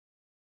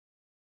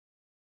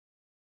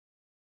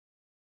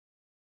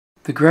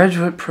The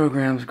graduate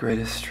program's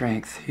greatest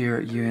strength here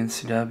at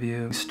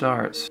UNCW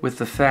starts with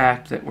the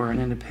fact that we're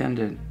an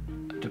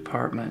independent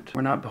department.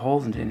 We're not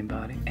beholden to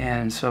anybody.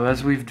 And so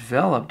as we've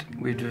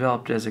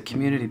developed as a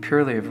community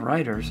purely of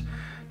writers,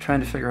 trying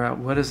to figure out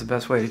what is the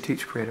best way to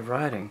teach creative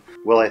writing.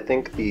 Well, I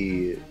think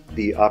the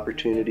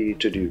opportunity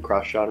to do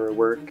cross-genre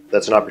work,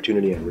 that's an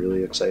opportunity I'm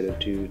really excited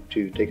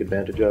to take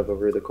advantage of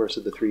over the course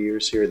of the 3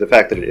 years here. The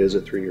fact that it is a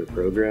 3-year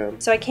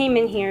program. So I came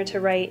in here to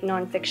write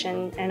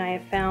nonfiction, and I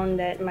have found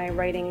that my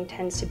writing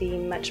tends to be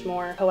much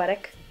more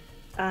poetic.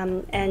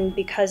 And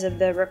because of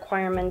the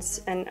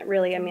requirements, and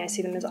really, I mean, I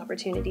see them as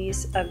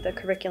opportunities of the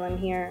curriculum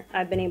here,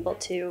 I've been able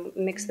to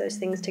mix those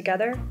things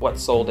together. What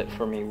sold it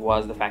for me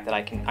was the fact that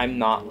I'm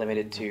not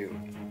limited to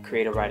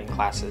creative writing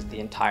classes the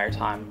entire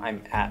time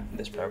I'm at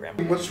this program.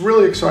 What's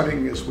really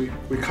exciting is we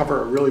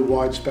cover a really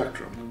wide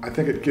spectrum. I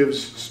think it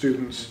gives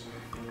students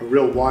a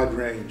real wide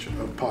range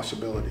of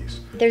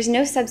possibilities. There's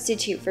no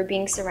substitute for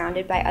being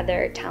surrounded by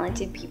other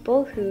talented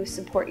people who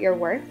support your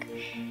work,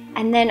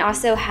 and then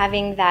also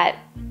having that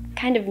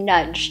kind of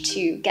nudge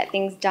to get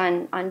things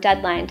done on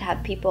deadline, to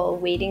have people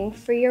waiting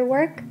for your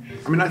work.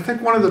 I mean, I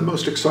think one of the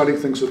most exciting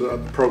things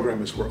about the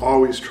program is we're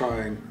always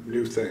trying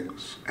new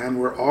things, and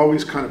we're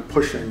always kind of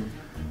pushing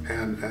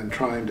and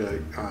trying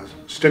to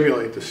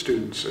stimulate the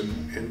students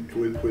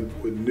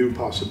with new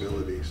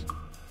possibilities.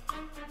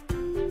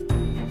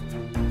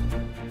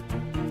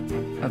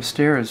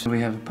 Upstairs we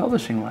have a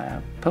publishing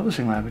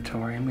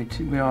laboratory,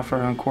 and we offer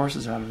our own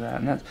courses out of that,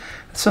 and that's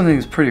something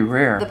that's pretty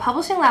rare. The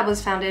publishing lab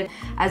was founded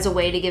as a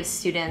way to give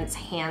students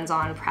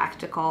hands-on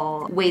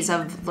practical ways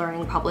of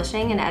learning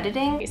publishing and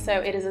editing. So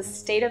it is a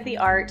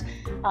state-of-the-art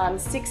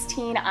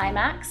 16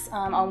 iMacs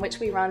on which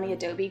we run the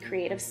Adobe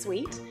Creative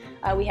Suite.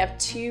 We have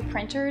 2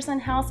 printers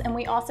in-house, and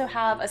we also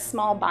have a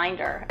small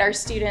binder. Our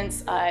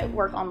students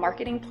work on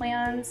marketing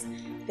plans,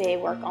 they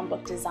work on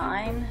book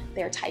design,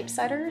 they're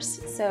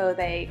typesetters, so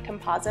they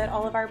composite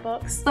all of our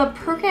books. The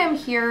program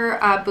here,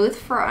 both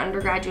for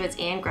undergraduates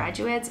and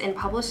graduates in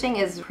publishing,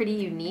 is pretty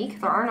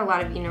unique. There aren't a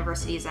lot of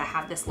universities that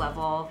have this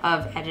level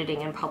of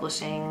editing and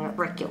publishing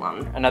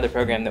curriculum. Another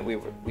program that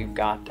we've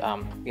got,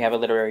 we have a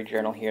literary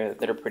journal here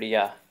that are pretty,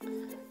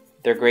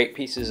 they're great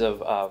pieces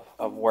of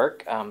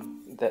work.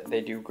 That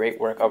they do great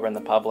work over in the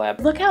Pub Lab.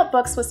 Lookout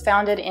Books was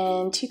founded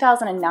in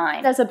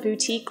 2009 as a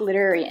boutique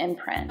literary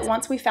imprint.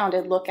 Once we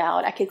founded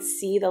Lookout, I could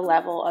see the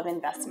level of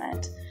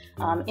investment,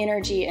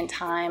 energy and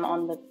time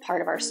on the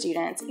part of our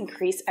students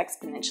increase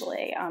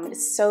exponentially. It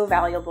is so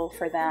valuable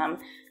for them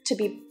to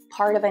be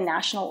part of a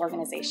national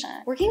organization.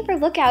 Working for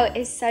Lookout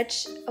is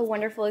such a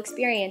wonderful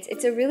experience.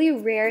 It's a really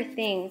rare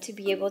thing to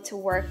be able to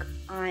work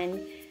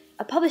on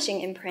a publishing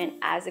imprint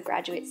as a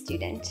graduate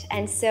student.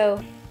 And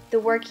so the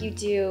work you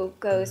do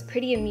goes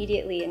pretty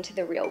immediately into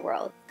the real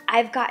world.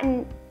 I've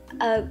gotten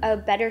a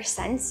better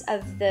sense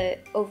of the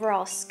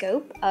overall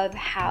scope of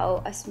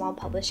how a small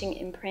publishing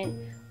imprint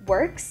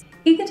works.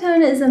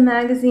 Ecotone is a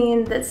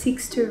magazine that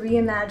seeks to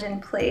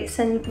reimagine place,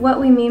 and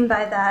what we mean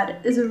by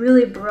that is a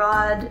really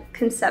broad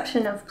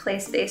conception of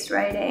place-based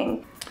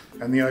writing.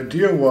 And the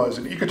idea was,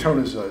 and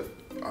Ecotone is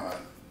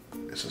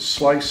a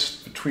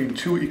slice between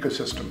 2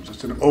 ecosystems.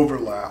 It's an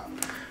overlap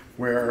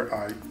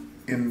where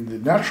in the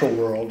natural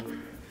world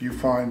you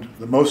find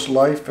the most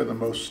life and the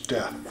most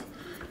death.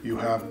 You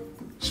have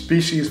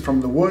species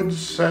from the woods,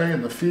 say,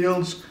 in the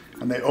fields,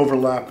 and they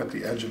overlap at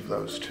the edge of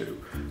those 2.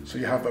 So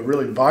you have a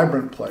really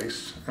vibrant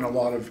place and a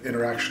lot of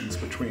interactions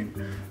between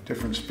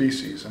different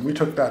species. And we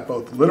took that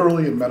both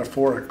literally and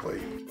metaphorically.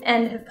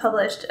 And have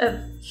published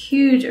a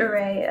huge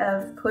array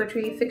of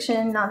poetry,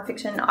 fiction,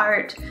 nonfiction,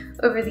 art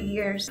over the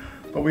years.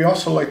 But we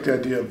also like the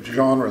idea of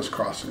genres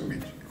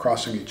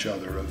crossing each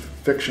other, of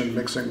fiction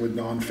mixing with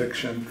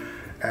nonfiction,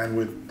 and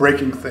with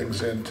breaking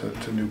things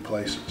into new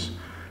places.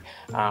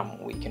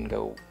 We can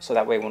go, so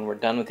that way when we're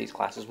done with these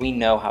classes, we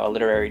know how a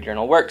literary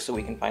journal works, so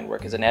we can find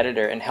work as an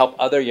editor and help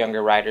other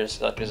younger writers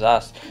such as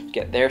us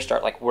get their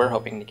start like we're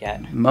hoping to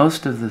get.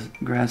 Most of the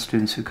grad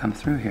students who come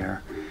through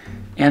here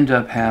end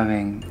up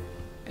having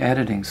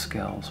editing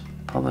skills,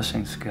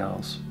 publishing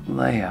skills,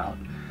 layout,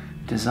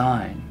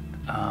 design,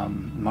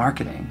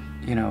 marketing,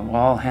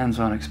 all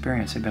hands-on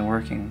experience. They've been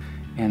working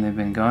and they've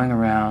been going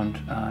around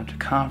to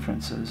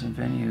conferences and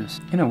venues,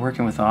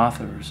 working with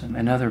authors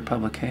and other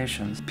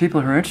publications.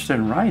 People who are interested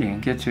in writing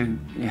get to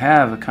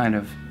have a kind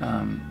of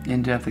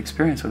in-depth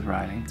experience with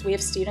writing. We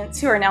have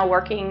students who are now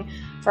working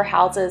for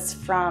houses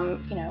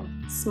from,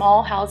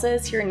 small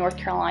houses here in North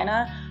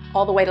Carolina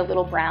all the way to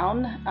Little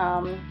Brown,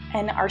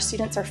 and our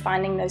students are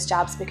finding those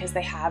jobs because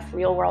they have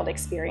real-world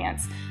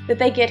experience that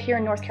they get here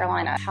in North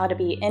Carolina. How to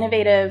be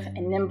innovative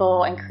and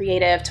nimble and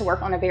creative, to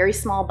work on a very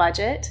small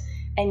budget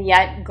and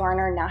yet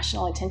garner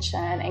national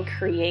attention and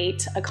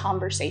create a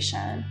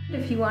conversation.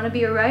 If you want to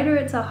be a writer,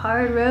 it's a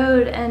hard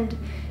road, and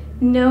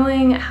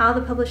knowing how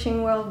the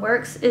publishing world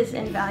works is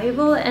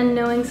invaluable, and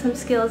knowing some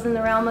skills in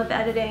the realm of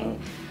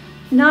editing,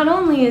 not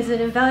only is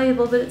it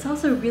invaluable, but it's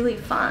also really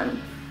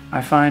fun.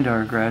 I find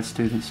our grad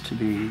students to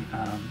be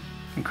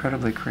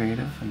incredibly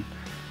creative and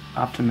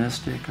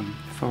optimistic and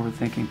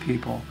forward-thinking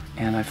people,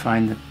 and I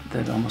find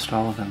that almost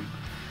all of them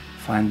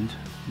find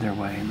their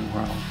way in the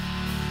world.